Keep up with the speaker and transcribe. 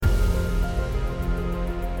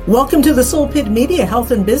Welcome to the Soul Pit Media Health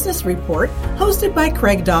and Business Report, hosted by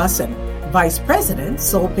Craig Dawson, Vice President,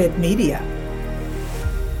 Soul Pit Media.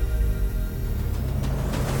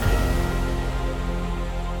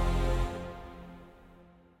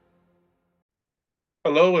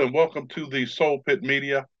 Hello and welcome to the Soul Pit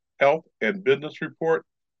Media Health and Business Report.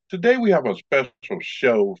 Today we have a special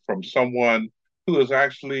show from someone who is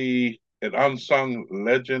actually an unsung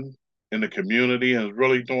legend in the community and is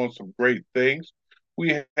really doing some great things.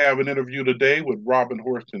 We have an interview today with Robin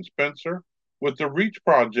Horston-Spencer with the Reach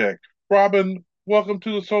Project. Robin, welcome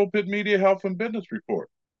to the Soul Pit Media Health and Business Report.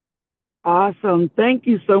 Awesome. Thank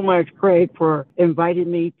you so much, Craig, for inviting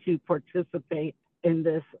me to participate in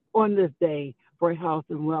this on this day for health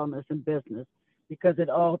and wellness and business, because it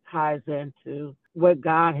all ties into what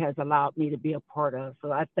God has allowed me to be a part of.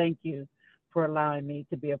 So I thank you for allowing me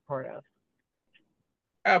to be a part of.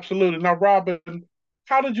 Absolutely. Now, Robin,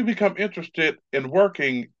 how did you become interested in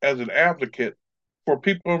working as an advocate for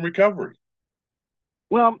people in recovery?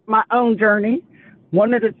 Well, my own journey,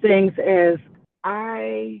 one of the things is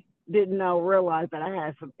I didn't realize that I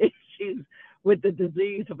had some issues with the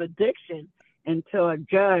disease of addiction until a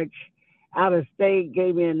judge out of state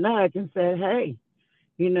gave me a nudge and said, hey,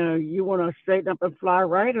 you want to straighten up and fly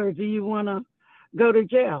right, or do you want to go to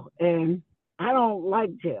jail? And I don't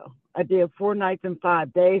like jail. I did 4 nights and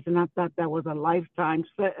 5 days, and I thought that was a lifetime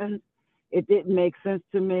sentence. It didn't make sense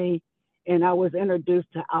to me. And I was introduced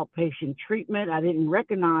to outpatient treatment. I didn't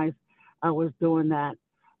recognize I was doing that.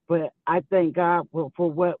 But I thank God for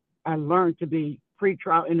what I learned to be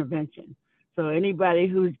pretrial intervention. So anybody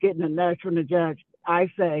who's getting a nudge from the judge, I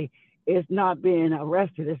say, it's not being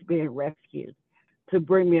arrested, it's being rescued to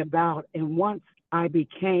bring me about. And once I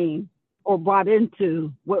became or bought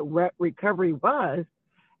into what recovery was,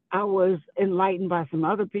 I was enlightened by some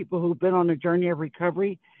other people who've been on the journey of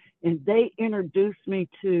recovery, and they introduced me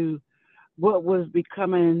to what was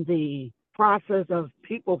becoming the process of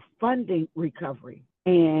people funding recovery,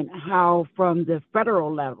 and how from the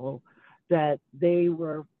federal level that they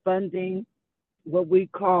were funding what we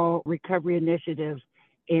call recovery initiatives.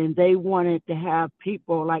 And they wanted to have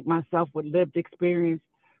people like myself with lived experience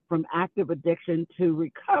from active addiction to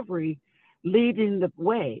recovery leading the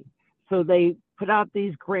way. So they put out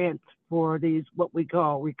these grants for these, what we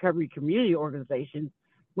call recovery community organizations,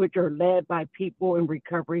 which are led by people in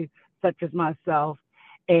recovery, such as myself,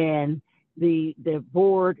 and the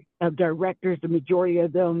board of directors, the majority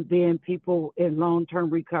of them being people in long-term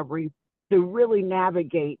recovery, to really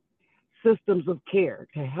navigate systems of care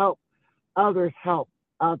to help others help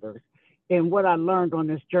others. And what I learned on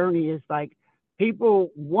this journey is like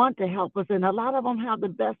people want to help us, and a lot of them have the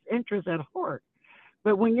best interests at heart.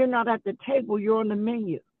 But when you're not at the table, you're on the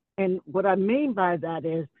menu. And what I mean by that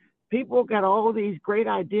is people got all these great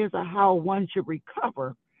ideas of how one should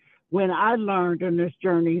recover, when I learned on this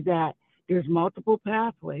journey that there's multiple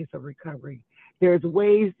pathways of recovery. There's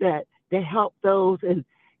ways that to help those.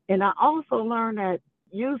 And I also learned that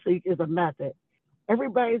usage is a method.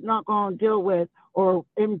 Everybody's not going to deal with or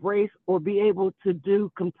embrace or be able to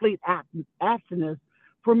do complete abstinence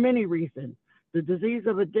for many reasons. The disease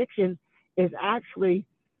of addiction is actually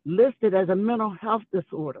listed as a mental health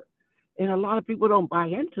disorder. And a lot of people don't buy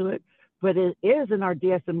into it, but it is in our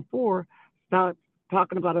DSM-4,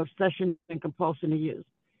 talking about obsession and compulsion to use.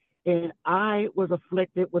 And I was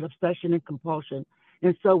afflicted with obsession and compulsion,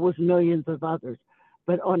 and so was millions of others.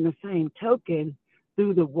 But on the same token,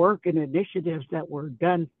 through the work and initiatives that were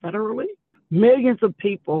done federally, millions of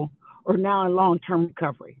people are now in long-term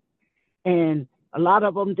recovery. And a lot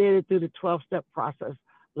of them did it through the 12-step process.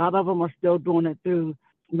 A lot of them are still doing it through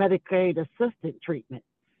Medicaid-assisted treatment.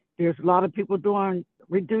 There's a lot of people doing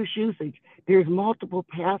reduced usage. There's multiple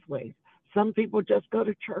pathways. Some people just go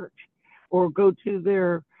to church or go to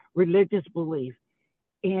their religious beliefs.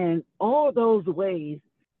 And all those ways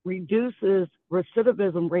reduces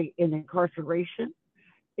recidivism rate in incarceration.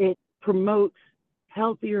 It promotes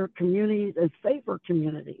healthier communities and safer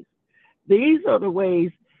communities. These are the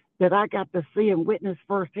ways that I got to see and witness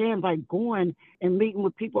firsthand by going and meeting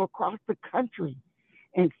with people across the country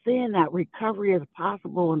and seeing that recovery is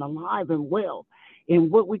possible and alive and well,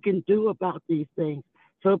 and what we can do about these things.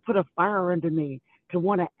 So it put a fire under me to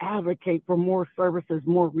want to advocate for more services,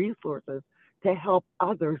 more resources to help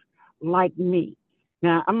others like me.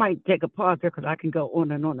 Now, I might take a pause there because I can go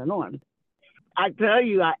on and on and on. I tell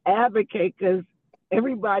you, I advocate because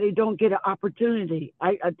everybody don't get an opportunity.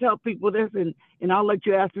 I tell people this, and I'll let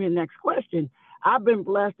you ask me the next question. I've been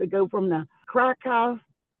blessed to go from the crack house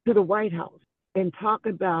to the White House and talk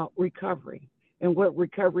about recovery and what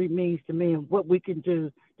recovery means to me and what we can do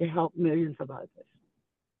to help millions of others.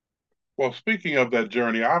 Well, speaking of that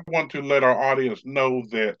journey, I want to let our audience know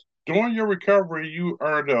that during your recovery, you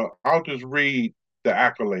earned I'll just read the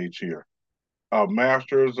accolades here: a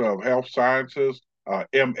Master's of Health Sciences,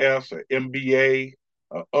 MS, a MBA,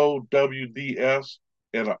 a OWDS,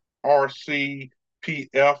 and a RCPF,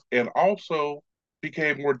 and also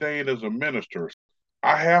became ordained as a minister.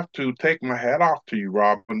 I have to take my hat off to you,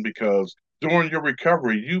 Robin, because during your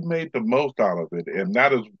recovery, you made the most out of it. And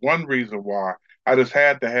that is one reason why I just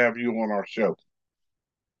had to have you on our show.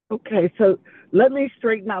 Okay, so let me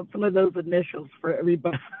straighten out some of those initials for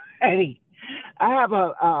everybody. I have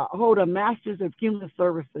hold a Master's of Human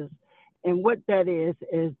Services, and what that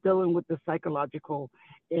is dealing with the psychological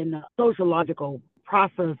and sociological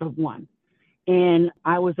process of one. And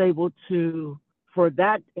I was able to, for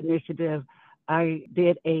that initiative, I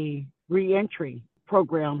did a reentry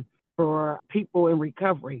program for people in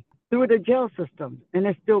recovery through the jail system, and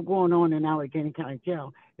it's still going on in Allegheny County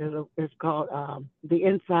Jail. It's called the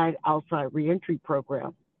Inside Outside Reentry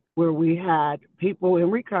Program, where we had people in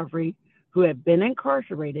recovery who had been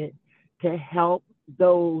incarcerated to help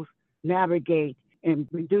those navigate and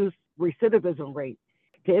reduce recidivism rate,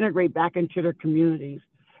 to integrate back into their communities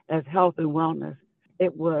as health and wellness.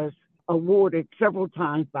 It was awarded several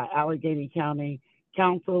times by Allegheny County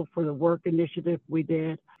Council for the work initiative we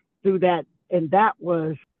did through that. And that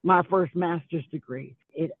was my first master's degree.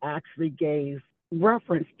 It actually gave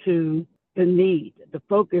reference to the need, the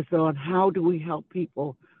focus on how do we help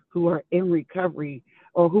people who are in recovery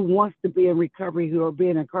or who wants to be in recovery, who are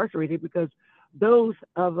being incarcerated, because those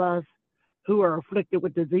of us who are afflicted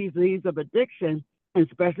with disease of addiction, and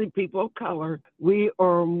especially people of color, we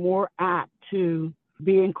are more apt to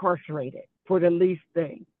be incarcerated for the least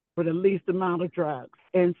thing, for the least amount of drugs.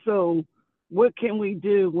 And so what can we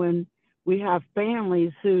do when we have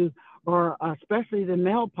families who are, especially the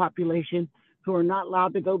male population, who are not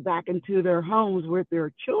allowed to go back into their homes where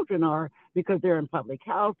their children are because they're in public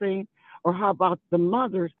housing? Or how about the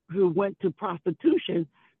mothers who went to prostitution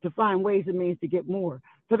to find ways and means to get more?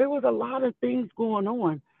 So there was a lot of things going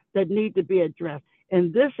on that need to be addressed.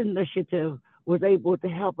 And this initiative was able to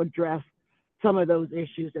help address some of those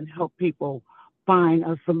issues and help people find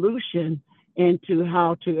a solution into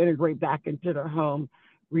how to integrate back into their home,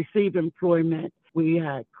 receive employment. We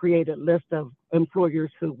had created a list of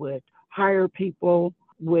employers who would hire people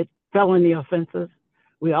with felony offenses.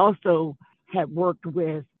 We also had worked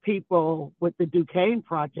with people with the Duquesne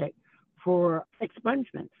Project for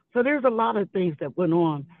expungements. So there's a lot of things that went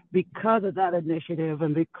on because of that initiative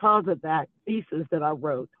and because of that thesis that I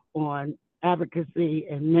wrote on advocacy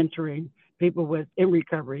and mentoring people in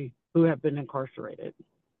recovery who have been incarcerated.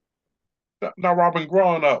 Now, Robin,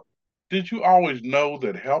 growing up, did you always know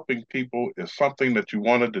that helping people is something that you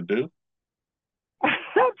wanted to do?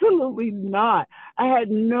 Absolutely not. I had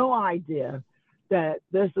no idea that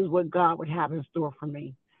this is what God would have in store for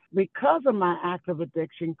me. Because of my active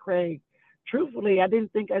addiction, Craig, truthfully, I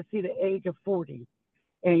didn't think I'd see the age of 40.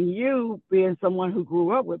 And you, being someone who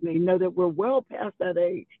grew up with me, know that we're well past that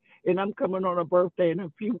age. And I'm coming on a birthday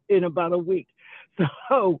in about a week.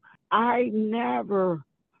 So I never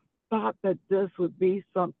thought that this would be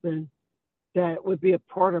something that would be a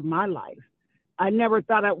part of my life. I never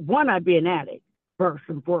thought I'd be an addict first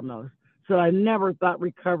and foremost. So I never thought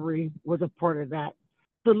recovery was a part of that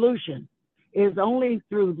solution. It's only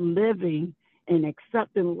through living and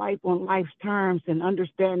accepting life on life's terms and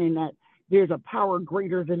understanding that there's a power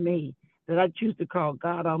greater than me that I choose to call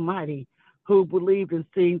God Almighty, who believed in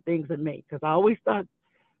seeing things in me. Because I always thought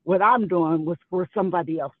what I'm doing was for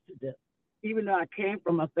somebody else to do, even though I came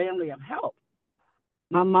from a family of help.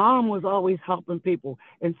 My mom was always helping people.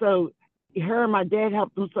 And so her and my dad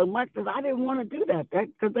helped them so much because I didn't want to do that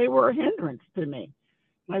because they were a hindrance to me.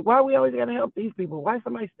 Like, why we always got to help these people? Why is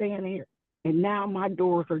somebody staying here? And now my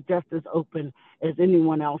doors are just as open as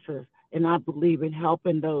anyone else's. And I believe in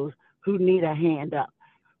helping those who need a hand up.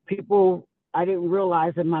 People, I didn't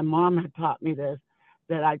realize, and my mom had taught me this,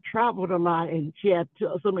 that I traveled a lot and she had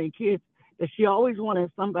so many kids that she always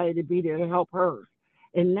wanted somebody to be there to help hers.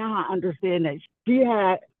 And now I understand that she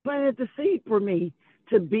had planted the seed for me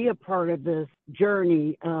to be a part of this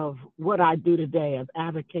journey of what I do today of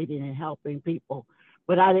advocating and helping people.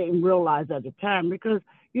 But I didn't realize at the time because,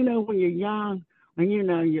 when you're young, when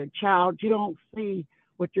you're a child, you don't see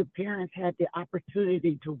what your parents had the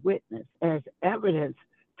opportunity to witness as evidence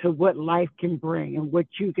to what life can bring and what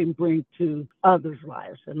you can bring to others'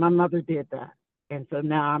 lives. And my mother did that. And so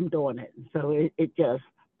now I'm doing it. And so it just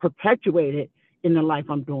perpetuated in the life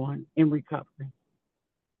I'm doing in recovery.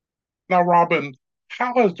 Now, Robin,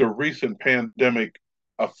 how has the recent pandemic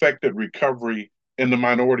affected recovery in the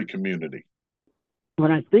minority community?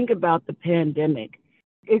 when I think about the pandemic,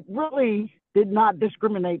 it really did not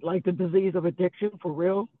discriminate like the disease of addiction for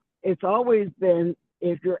real. It's always been,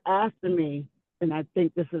 if you're asking me, and I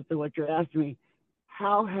think this is what you're asking me,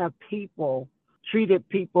 how have people treated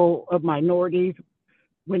people of minorities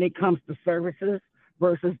when it comes to services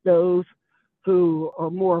versus those who are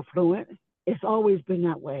more affluent? It's always been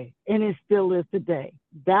that way, and it still is today.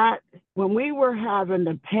 That when we were having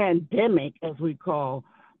the pandemic, as we call,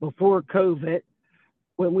 before COVID,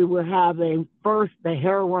 when we were having first the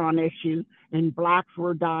heroin issue and blacks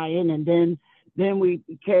were dying, and then we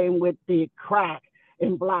came with the crack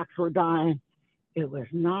and blacks were dying, it was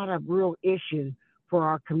not a real issue for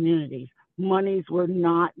our communities. Monies were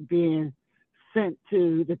not being sent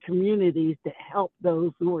to the communities to help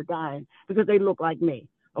those who were dying because they look like me,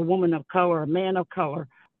 a woman of color, a man of color.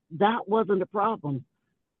 That wasn't the problem.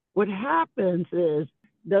 What happens is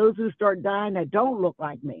those who start dying that don't look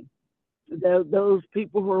like me, those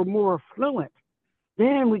people who are more affluent,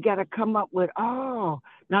 then we got to come up with, now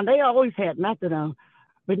they always had methadone,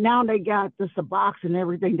 but now they got the Suboxone and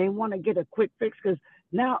everything. They want to get a quick fix because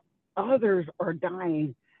now others are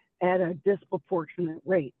dying at a disproportionate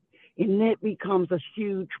rate. And it becomes a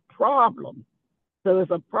huge problem. So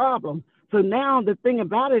it's a problem. So now the thing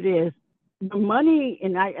about it is the money,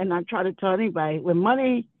 and I try to tell anybody, when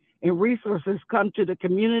money and resources come to the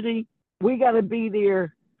community, we got to be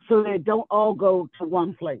there so they don't all go to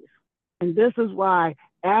one place. And this is why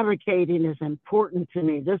advocating is important to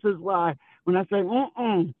me. This is why when I say,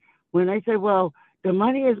 when they say, well, the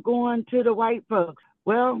money is going to the white folks,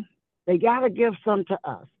 well, they got to give some to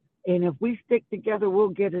us. And if we stick together, we'll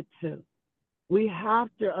get it too. We have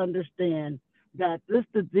to understand that this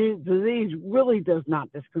disease really does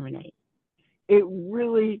not discriminate. It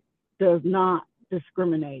really does not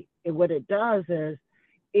discriminate. And what it does is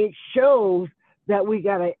it shows that we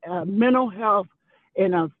got a mental health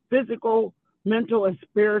and a physical, mental, and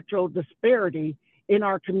spiritual disparity in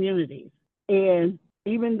our communities. And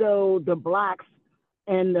even though the blacks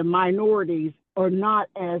and the minorities are not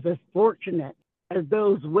as fortunate as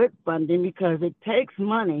those with funding, because it takes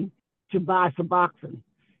money to buy Suboxone.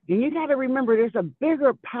 And you got to remember, there's a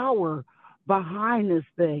bigger power behind this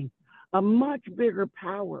thing, a much bigger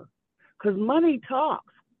power, because money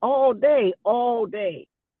talks all day.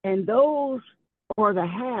 And those are the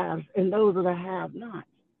haves and those are the have-nots.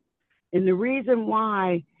 And the reason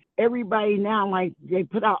why everybody now, like they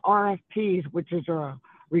put out RFPs, which is a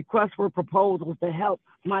request for proposals to help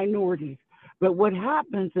minorities. But what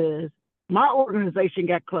happens is my organization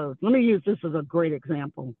got closed. Let me use this as a great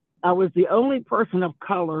example. I was the only person of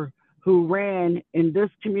color who ran in this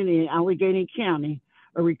community in Allegheny County,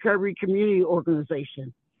 a recovery community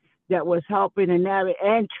organization that was helping and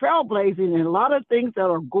trailblazing in a lot of things that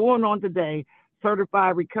are going on today,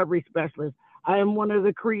 certified recovery specialists. I am one of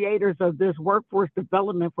the creators of this workforce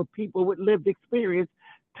development for people with lived experience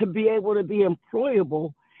to be able to be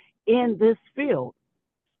employable in this field,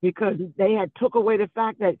 because they had took away the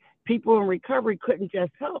fact that people in recovery couldn't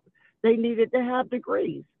just help. They needed to have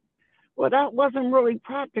degrees. Well, that wasn't really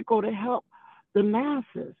practical to help the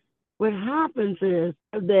masses. What happens is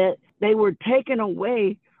that they were taken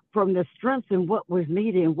away from the strengths and what was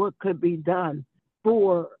needed and what could be done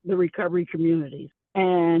for the recovery communities.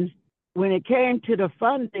 And when it came to the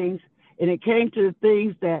fundings and it came to the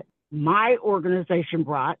things that my organization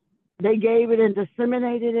brought, they gave it and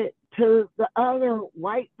disseminated it to the other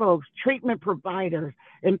white folks, treatment providers,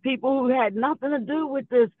 and people who had nothing to do with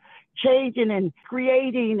this changing and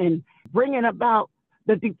creating and bringing about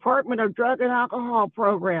the Department of Drug and Alcohol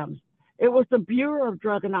Programs. It was the Bureau of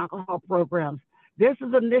Drug and Alcohol Programs. This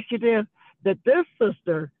is an initiative that this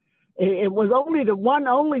sister, it was only the one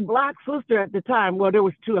only Black sister at the time, well, there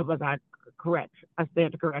was two of us, I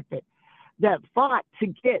stand to correct it, that fought to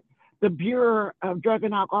get the Bureau of Drug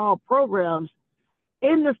and Alcohol Programs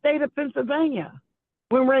in the state of Pennsylvania.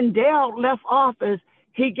 When Rendell left office,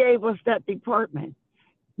 he gave us that department.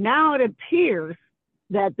 Now it appears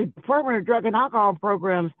that the Department of Drug and Alcohol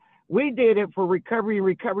Programs, we did it for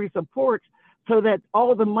recovery supports, so that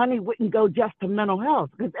all the money wouldn't go just to mental health,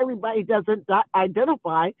 because everybody doesn't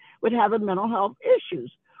identify with having mental health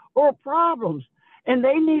issues or problems, and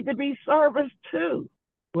they need to be serviced too.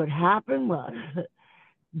 What happened was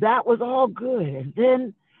that was all good. And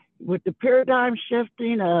then with the paradigm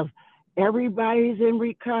shifting of everybody's in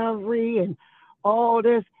recovery and all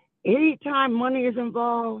this, anytime money is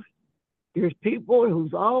involved, there's people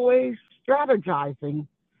who's always strategizing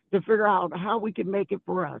to figure out how we can make it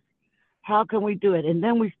for us. How can we do it? And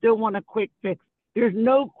then we still want a quick fix. There's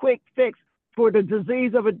no quick fix for the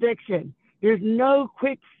disease of addiction. There's no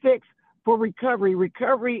quick fix for recovery.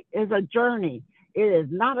 Recovery is a journey. It is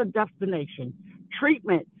not a destination.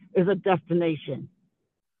 Treatment is a destination.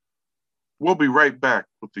 We'll be right back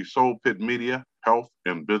with the Soul Pit Media Health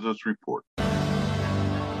and Business Report.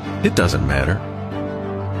 It doesn't matter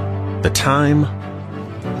the time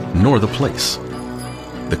nor the place,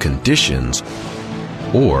 the conditions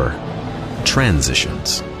or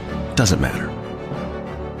transitions. Doesn't matter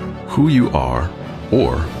who you are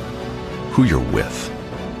or who you're with.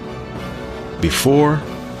 Before,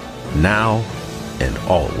 now, and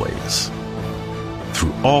always.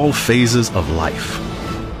 Through all phases of life,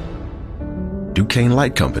 Duquesne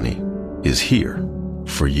Light Company is here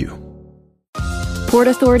for you. Port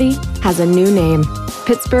Authority has a new name,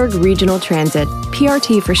 Pittsburgh Regional Transit,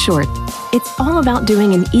 PRT for short. It's all about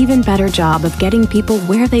doing an even better job of getting people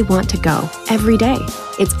where they want to go every day.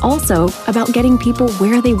 It's also about getting people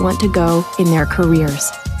where they want to go in their careers.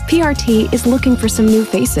 PRT is looking for some new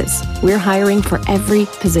faces. We're hiring for every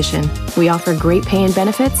position. We offer great pay and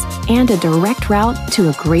benefits and a direct route to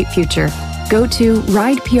a great future. Go to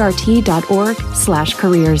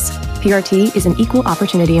rideprt.org/careers. PRT is an equal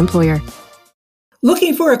opportunity employer.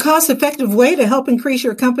 Looking for a cost-effective way to help increase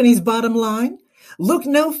your company's bottom line? Look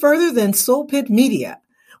no further than Soul Pit Media.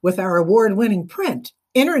 With our award-winning print,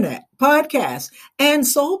 internet, podcast, and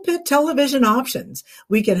Soul Pit television options,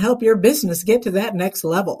 we can help your business get to that next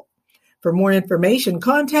level. For more information,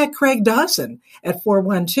 contact Craig Dawson at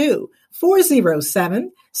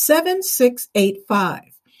 412-407-7685.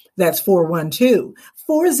 That's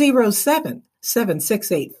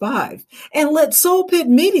 412-407-7685. And let Soul Pit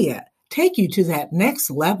Media take you to that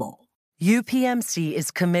next level. UPMC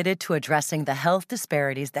is committed to addressing the health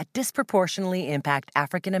disparities that disproportionately impact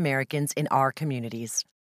African Americans in our communities.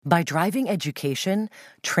 By driving education,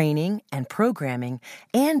 training, and programming,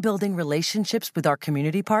 and building relationships with our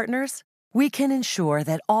community partners, we can ensure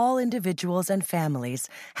that all individuals and families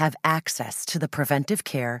have access to the preventive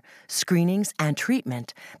care, screenings, and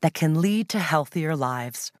treatment that can lead to healthier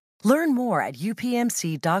lives. Learn more at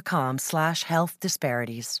upmc.com/health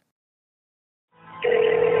disparities.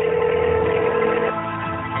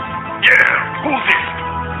 Yeah, who's this?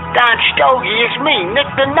 Don Stogie, it's me, Nick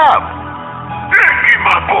the Nub. Nicky,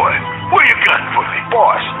 my boy, what you got for me?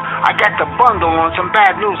 Boss, I got the bundle on some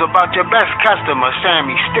bad news about your best customer,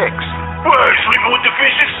 Sammy Sticks. What, sleeping with the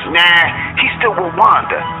fishes? Nah, he's still with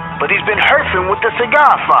Wanda, but he's been herfing with the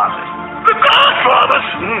Cigar Fathers. The Godfathers?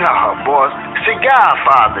 No, boss, Cigar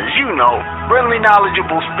Fathers, you know. Friendly,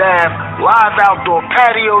 knowledgeable staff, live outdoor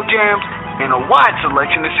patio jams, and a wide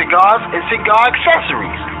selection of cigars and cigar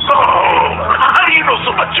accessories. Oh, how do you know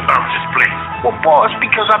so much about this place? Well, boss,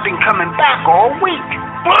 because I've been coming back all week.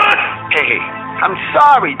 What? Hey, I'm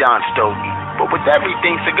sorry, Don Stogie, but with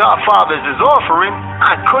everything Cigar Fathers is offering,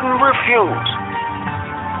 I couldn't refuse.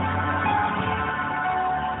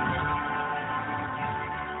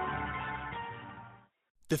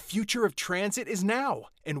 The future of transit is now,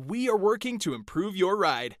 and we are working to improve your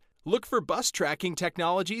ride. Look for bus tracking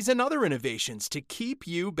technologies and other innovations to keep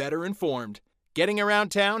you better informed. Getting around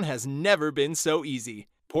town has never been so easy.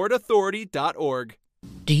 PortAuthority.org.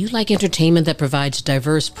 Do you like entertainment that provides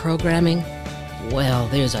diverse programming? Well,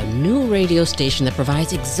 there's a new radio station that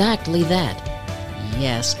provides exactly that.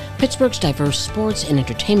 Yes, Pittsburgh's diverse sports and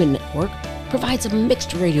entertainment network provides a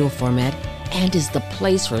mixed radio format and is the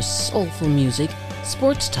place for soulful music,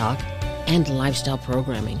 sports talk, and lifestyle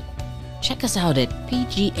programming. Check us out at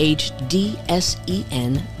pghdsен.com.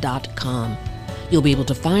 You'll be able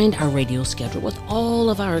to find our radio schedule with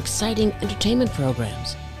all of our exciting entertainment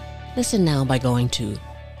programs. Listen now by going to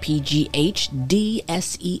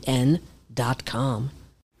pghdsen.com.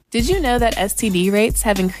 Did you know that STD rates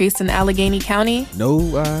have increased in Allegheny County?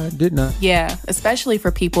 No, I did not. Yeah, especially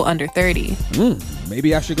for people under 30.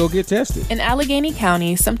 Maybe I should go get tested. In Allegheny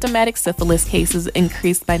County, symptomatic syphilis cases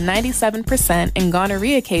increased by 97% and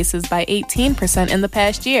gonorrhea cases by 18% in the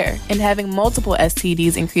past year. And having multiple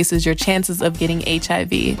STDs increases your chances of getting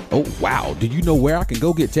HIV. Oh, wow. Do you know where I can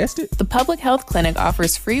go get tested? The Public Health Clinic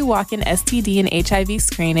offers free walk-in STD and HIV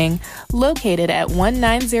screening located at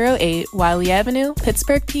 1908 Wiley Avenue,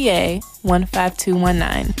 Pittsburgh, PA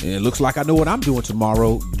 15219. It looks like I know what I'm doing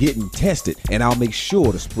tomorrow, getting tested, and I'll make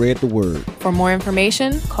sure to spread the word. For more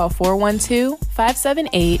information, call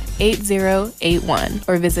 412-578-8081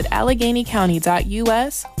 or visit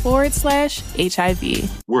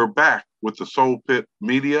AlleghenyCounty.us/HIV. We're back with the Soul Pit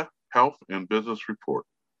Media Health and Business Report.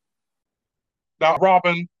 Now,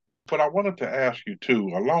 Robin, but I wanted to ask you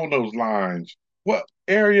too, along those lines, what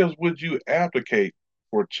areas would you advocate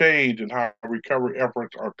for change in how recovery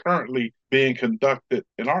efforts are currently being conducted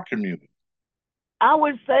in our community? I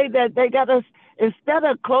would say that they got us, instead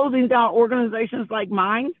of closing down organizations like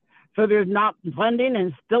mine so there's not funding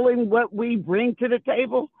and stealing what we bring to the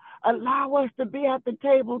table. Allow us to be at the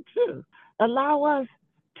table too. Allow us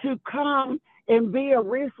to come and be a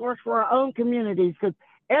resource for our own communities, because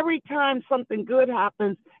every time something good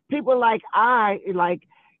happens, people like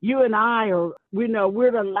you and I, or we know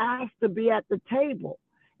we're the last to be at the table.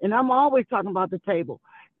 And I'm always talking about the table.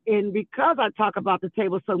 And because I talk about the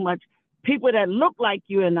table so much, people that look like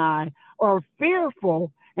you and I are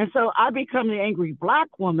fearful. And so I become the angry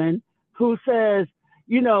Black woman who says,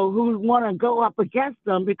 who want to go up against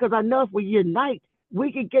them, because I know if we unite,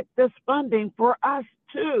 we could get this funding for us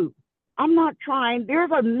too. I'm not trying.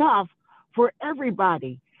 There's enough for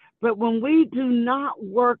everybody. But when we do not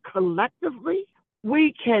work collectively,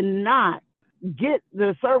 we cannot get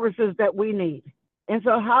the services that we need. And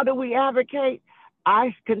so how do we advocate?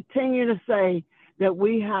 I continue to say that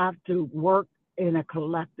we have to work in a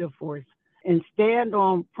collective force and stand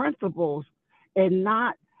on principles and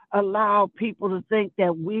not allow people to think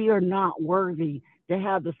that we are not worthy to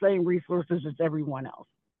have the same resources as everyone else.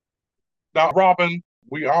 Now, Robin,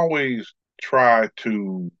 we always try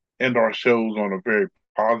to end our shows on a very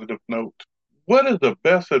positive note. What is the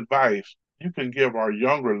best advice you can give our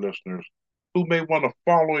younger listeners who may want to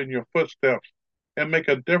follow in your footsteps and make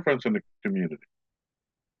a difference in the community?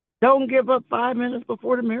 Don't give up 5 minutes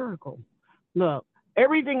before the miracle. Look,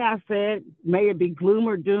 everything I said, may it be gloom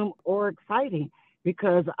or doom or exciting,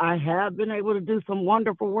 because I have been able to do some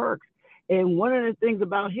wonderful works. And one of the things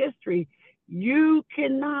about history, you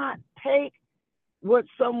cannot take what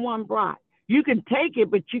someone brought. You can take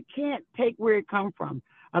it, but you can't take where it come from.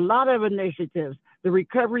 A lot of initiatives, the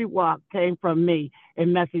Recovery Walk came from me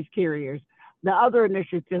and Message Carriers. The other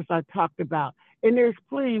initiatives I talked about, and there's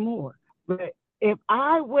plenty more. But if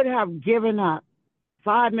I would have given up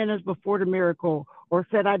 5 minutes before the miracle, or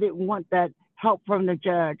said I didn't want that help from the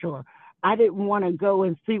judge, or I didn't want to go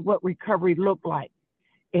and see what recovery looked like,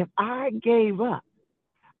 if I gave up,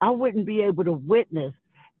 I wouldn't be able to witness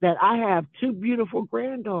that I have 2 beautiful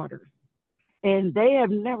granddaughters, and they have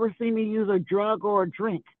never seen me use a drug or a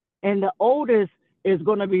drink. And the oldest is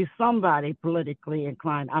going to be somebody politically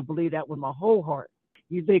inclined. I believe that with my whole heart.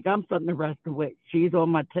 You think I'm something to wrestle with? She's on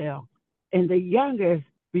my tail. And the youngest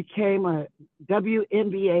became a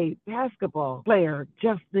WNBA basketball player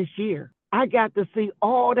just this year. I got to see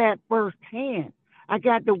all that firsthand. I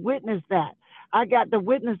got to witness that.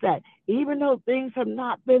 Even though things have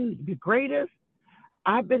not been the greatest,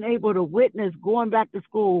 I've been able to witness going back to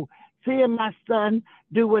school, seeing my son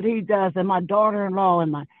do what he does, and my daughter-in-law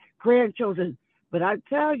and my grandchildren. But I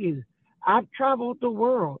tell you, I've traveled the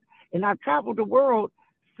world, and I've traveled the world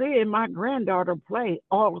seeing my granddaughter play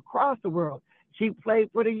all across the world. She played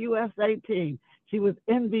for the USA team. She was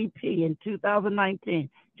MVP in 2019.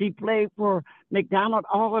 She played for McDonald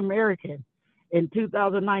All-American in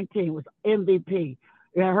 2019, was MVP.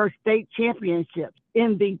 Her state championships,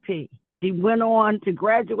 MVP. She went on to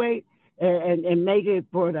graduate and make it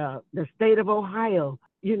for the state of Ohio,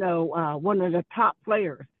 one of the top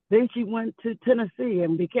players. Then she went to Tennessee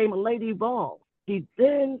and became a Lady Vol. She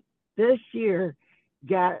then this year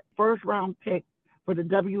got first round pick for the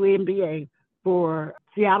WNBA for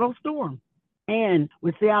Seattle Storm. And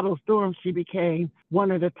with Seattle Storm, she became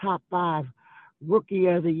one of the top 5 Rookie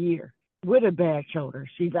of the Year with a bad shoulder.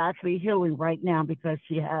 She's actually healing right now because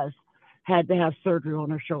she has had to have surgery on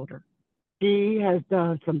her shoulder. She has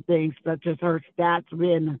done some things such as her stats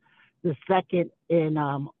being the second in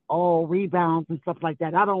all rebounds and stuff like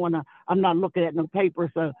that. I'm not looking at no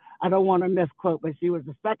paper, so I don't want to misquote, but she was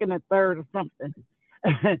the second or third or something.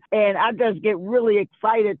 And I just get really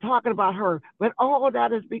excited talking about her. But all of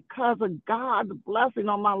that is because of God's blessing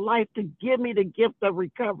on my life to give me the gift of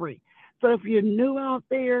recovery. So if you're new out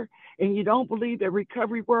there and you don't believe that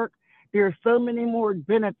recovery works, there are so many more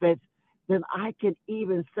benefits than I can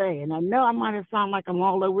even say. And I know I might have sound like I'm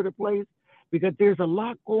all over the place because there's a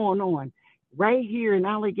lot going on right here in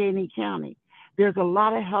Allegheny County. There's a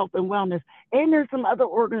lot of health and wellness. And there's some other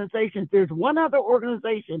organizations. There's one other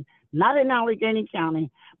organization, not in Allegheny County,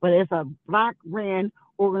 but it's a Black-ran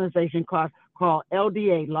organization called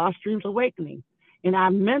LDA, Lost Dreams Awakening. And I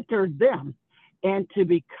mentored them into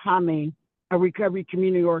becoming a recovery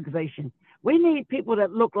community organization. We need people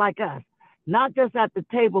that look like us, not just at the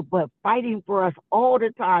table, but fighting for us all the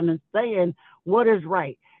time and saying what is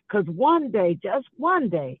right. Because one day, just one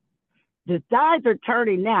day, the tides are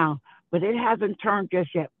turning now, but it hasn't turned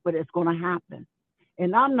just yet, but it's going to happen.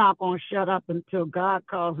 And I'm not going to shut up until God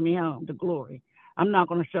calls me home to glory. I'm not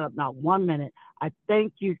going to shut up not 1 minute. I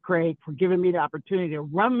thank you, Craig, for giving me the opportunity to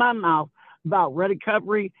run my mouth about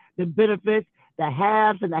recovery, the benefits, the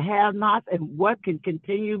haves and the have-nots, and what can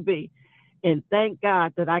continue to be. And thank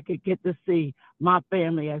God that I could get to see my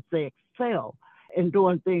family as they excel in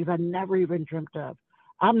doing things I never even dreamt of.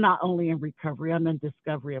 I'm not only in recovery, I'm in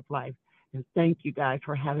discovery of life. And thank you guys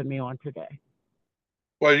for having me on today.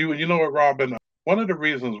 Well, you know what, Robin? One of the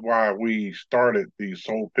reasons why we started the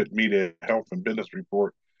Soul Pit Media Health and Business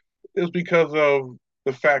Report is because of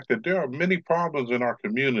the fact that there are many problems in our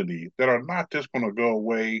community that are not just going to go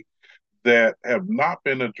away, that have not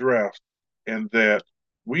been addressed, and that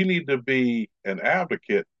we need to be an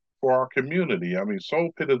advocate for our community. I mean,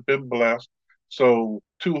 Soul Pit has been blessed. So,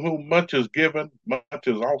 to whom much is given, much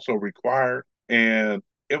is also required. And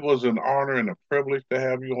it was an honor and a privilege to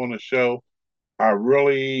have you on the show. I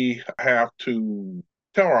really have to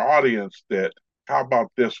tell our audience that, how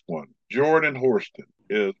about this one? Jordan Horston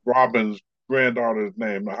is Robin's granddaughter's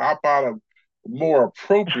name. Now, how about a more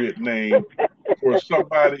appropriate name for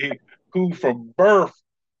somebody who from birth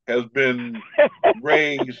has been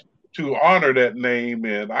raised to honor that name?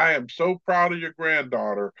 And I am so proud of your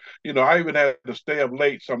granddaughter. I even had to stay up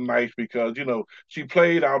late some nights because, she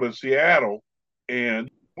played out in Seattle, and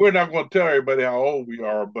we're not going to tell everybody how old we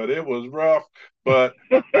are, but it was rough. But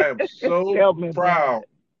I am so proud.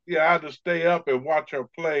 Yeah, I had to stay up and watch her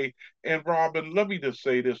play. And Robin, let me just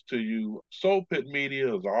say this to you. Soul Pit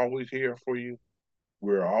Media is always here for you.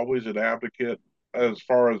 We're always an advocate as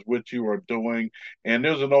far as what you are doing. And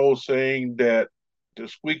there's an old saying that the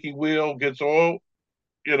squeaky wheel gets old.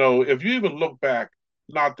 If you even look back,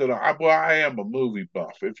 not that I am a movie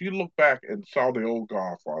buff. If you look back and saw the old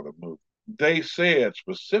Godfather movie, they said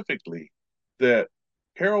specifically that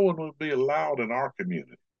heroin would be allowed in our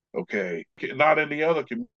community, okay? Not in the other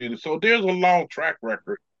community. So there's a long track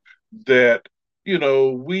record that,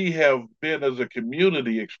 we have been as a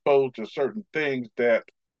community exposed to certain things that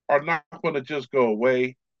are not going to just go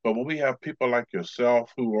away. But when we have people like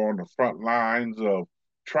yourself who are on the front lines of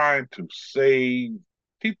trying to save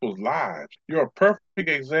people's lives, you're a perfect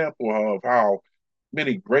example of how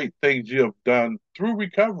many great things you have done through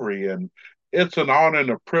recovery. And it's an honor and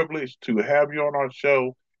a privilege to have you on our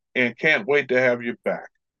show, and can't wait to have you back.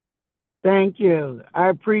 Thank you. I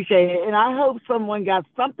appreciate it. And I hope someone got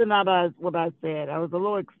something out of what I said. I was a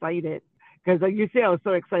little excited because you see, I was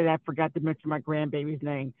so excited I forgot to mention my grandbaby's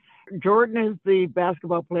name. Jordan is the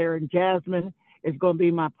basketball player, and Jasmine is going to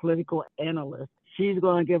be my political analyst. She's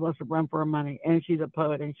going to give us a run for our money, and she's a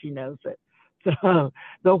poet, and she knows it. So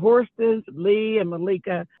the Horstons, Lee and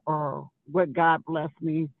Malika, are what God blessed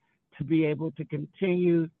me to be able to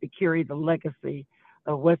continue to carry the legacy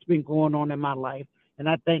of what's been going on in my life. And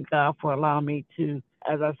I thank God for allowing me to,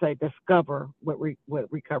 as I say, discover what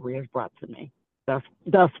recovery has brought to me thus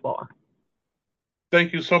far.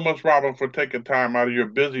 Thank you so much, Robin, for taking time out of your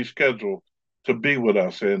busy schedule to be with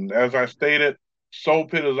us. And as I stated, Soul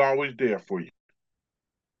Pit is always there for you.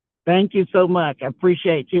 Thank you so much. I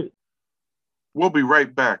appreciate you. We'll be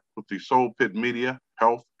right back with the Soul Pit Media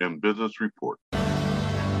Health and Business Report.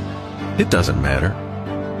 It doesn't matter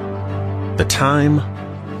the time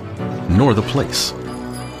nor the place,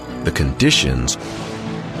 the conditions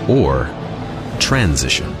or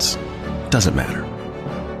transitions. Doesn't matter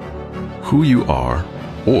who you are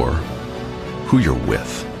or who you're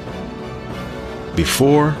with.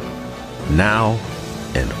 Before, now,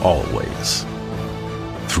 and always.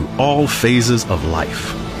 Through all phases of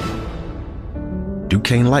life,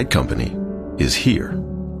 Duquesne Light Company is here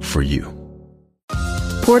for you.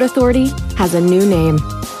 Port Authority has a new name,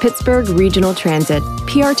 Pittsburgh Regional Transit,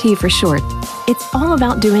 PRT for short. It's all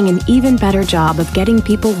about doing an even better job of getting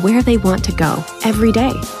people where they want to go every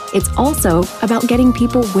day. It's also about getting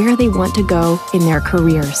people where they want to go in their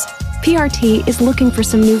careers. PRT is looking for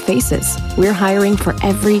some new faces. We're hiring for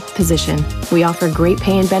every position. We offer great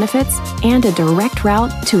pay and benefits and a direct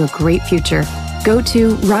route to a great future. Go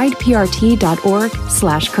to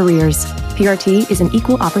rideprt.org/careers. PRT is an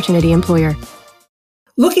equal opportunity employer.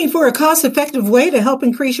 Looking for a cost-effective way to help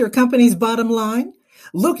increase your company's bottom line?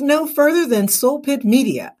 Look no further than Soul Pit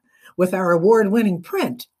Media. With our award-winning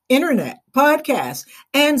print, internet, podcasts,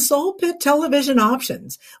 and Soul Pit television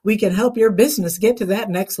options, we can help your business get to that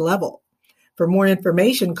next level. For more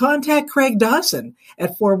information, contact Craig Dawson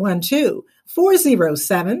at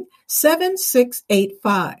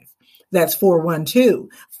 412-407-7685. That's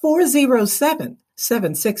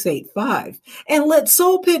 412-407-7685. And let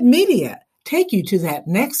Soul Pit Media take you to that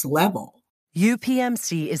next level.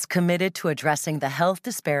 UPMC is committed to addressing the health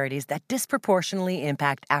disparities that disproportionately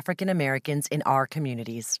impact African Americans in our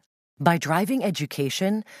communities. By driving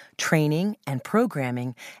education, training, and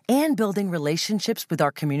programming, and building relationships with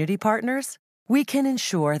our community partners, we can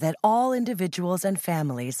ensure that all individuals and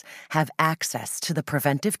families have access to the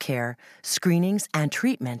preventive care, screenings, and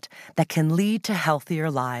treatment that can lead to healthier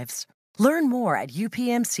lives. Learn more at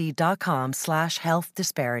upmc.com/health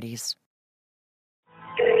disparities.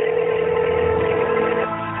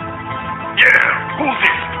 Yeah, who's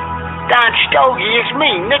this? Don Stogie, it's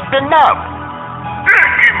me, Nick the Nub.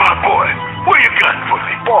 Hey, my boy, what you got for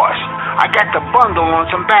me? Boss, I got the bundle on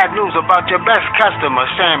some bad news about your best customer,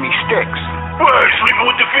 Sammy Sticks. What, sleeping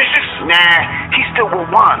with the fishes? Nah, he's still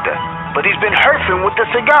with Wanda, but he's been herfing with the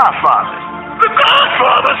Cigar Fathers. The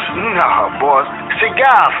Godfathers? No, boss.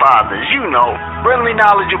 Cigar Fathers, you know. Friendly,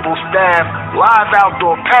 knowledgeable staff, live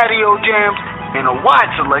outdoor patio jams, and a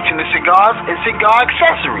wide selection of cigars and cigar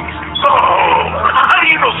accessories. Oh, how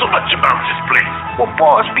do you know so much about this place? Well,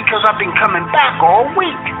 boss, because I've been coming back all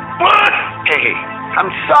week. What? Hey,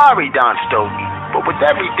 I'm sorry, Don Stogie, but with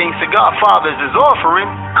everything Cigar Fathers is offering,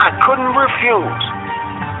 I couldn't refuse.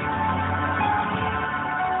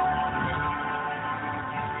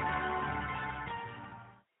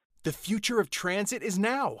 The future of transit is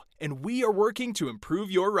now, and we are working to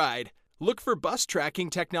improve your ride. Look for bus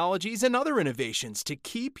tracking technologies and other innovations to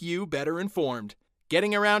keep you better informed.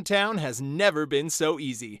 Getting around town has never been so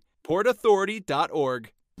easy.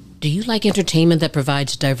 PortAuthority.org. Do you like entertainment that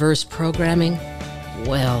provides diverse programming?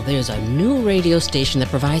 Well, there's a new radio station that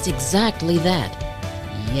provides exactly that.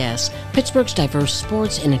 Yes, Pittsburgh's diverse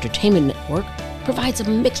sports and entertainment network provides a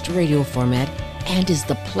mixed radio format and is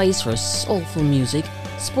the place for soulful music,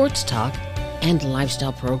 sports talk, and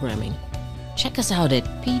lifestyle programming. Check us out at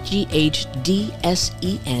pghdsen.com.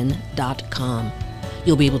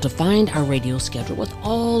 You'll be able to find our radio schedule with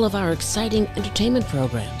all of our exciting entertainment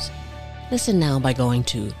programs. Listen now by going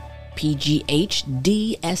to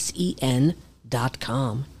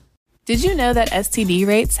pghdsen.com. Did you know that STD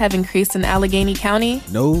rates have increased in Allegheny County?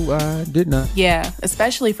 No, I did not. Yeah,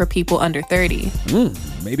 especially for people under 30.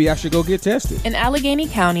 Maybe I should go get tested. In Allegheny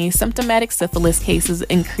County, symptomatic syphilis cases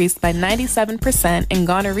increased by 97% and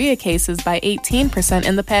gonorrhea cases by 18%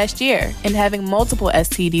 in the past year. And having multiple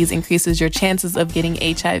STDs increases your chances of getting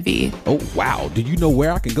HIV. Oh, wow. Do you know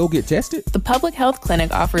where I can go get tested? The Public Health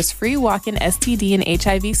Clinic offers free walk-in STD and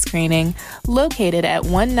HIV screening located at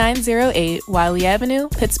 1908 Wiley Avenue,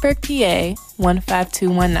 Pittsburgh, PA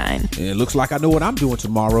 15219. It looks like I know what I'm doing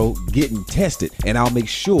tomorrow, getting tested, and I'll make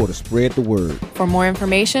sure to spread the word. For more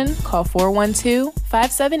information, call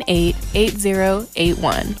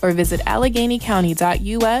 412-578-8081 or visit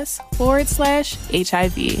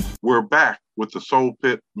AlleghenyCounty.us/HIV. We're back with the Soul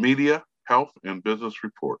Pit Media, Health, and Business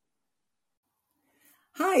Report.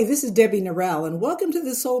 Hi, this is Debbie Norrell, and welcome to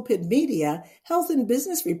the Soul Pit Media Health and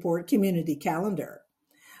Business Report Community Calendar.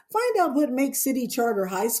 Find out what makes City Charter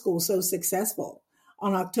High School so successful.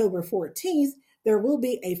 On October 14th, there will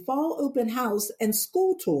be a fall open house and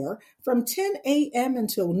school tour from 10 a.m.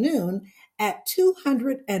 until noon at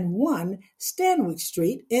 201 Stanwyck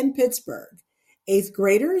Street in Pittsburgh. 8th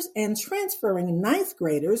graders and transferring 9th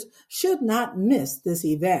graders should not miss this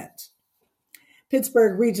event.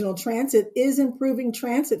 Pittsburgh Regional Transit is improving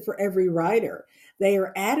transit for every rider. They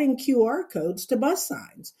are adding QR codes to bus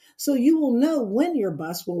signs, so you will know when your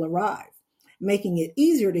bus will arrive, making it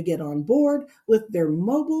easier to get on board with their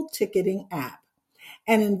mobile ticketing app,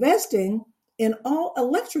 and investing in all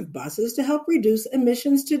electric buses to help reduce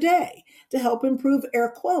emissions today, to help improve air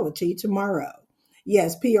quality tomorrow.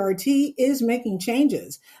 Yes, PRT is making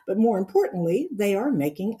changes, but more importantly, they are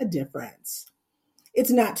making a difference. It's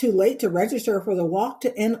not too late to register for the Walk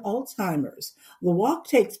to End Alzheimer's. The walk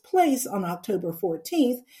takes place on October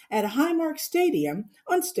 14th at Highmark Stadium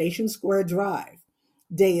on Station Square Drive.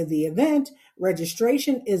 Day of the event,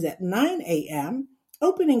 registration is at 9 a.m.,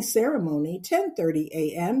 opening ceremony 10:30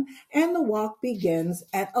 a.m., and the walk begins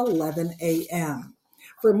at 11 a.m.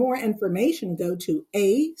 For more information, go to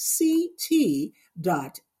act.alz.org.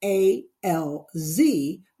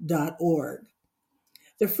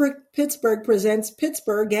 The Frick Pittsburgh presents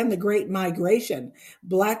Pittsburgh and the Great Migration,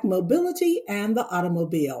 Black Mobility and the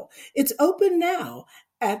Automobile. It's open now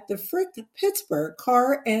at the Frick Pittsburgh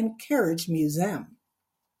Car and Carriage Museum.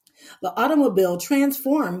 The automobile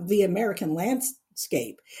transformed the American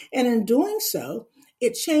landscape, and in doing so,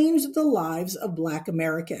 it changed the lives of Black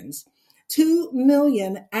Americans. 2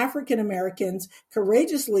 million African Americans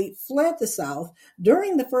courageously fled the South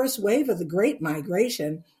during the first wave of the Great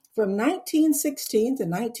Migration from 1916 to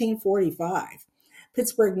 1945.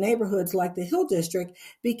 Pittsburgh neighborhoods like the Hill District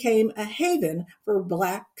became a haven for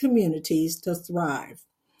Black communities to thrive.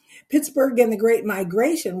 Pittsburgh and the Great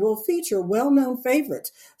Migration will feature well-known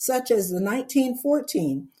favorites such as the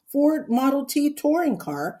 1914 Ford Model T touring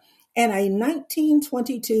car and a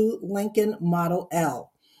 1922 Lincoln Model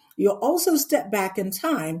L. You'll also step back in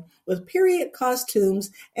time with period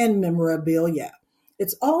costumes and memorabilia.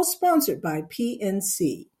 It's all sponsored by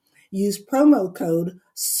PNC. Use promo code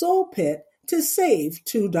SOULPIT to save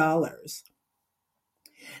 $2.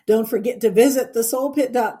 Don't forget to visit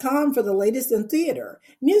thesoulpit.com for the latest in theater,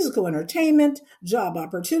 musical entertainment, job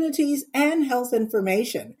opportunities, and health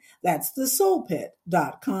information. That's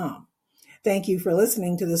thesoulpit.com. Thank you for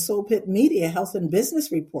listening to the Soul Pit Media Health and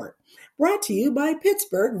Business Report, brought to you by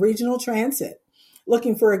Pittsburgh Regional Transit.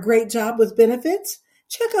 Looking for a great job with benefits?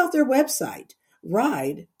 Check out their website,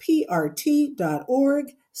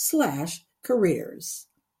 rideprt.org/careers.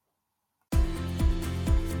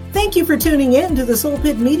 Thank you for tuning in to the Soul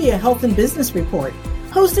Pit Media Health and Business Report,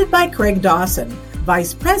 hosted by Craig Dawson,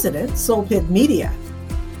 Vice President, Soul Pit Media.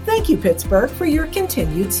 Thank you, Pittsburgh, for your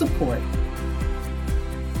continued support.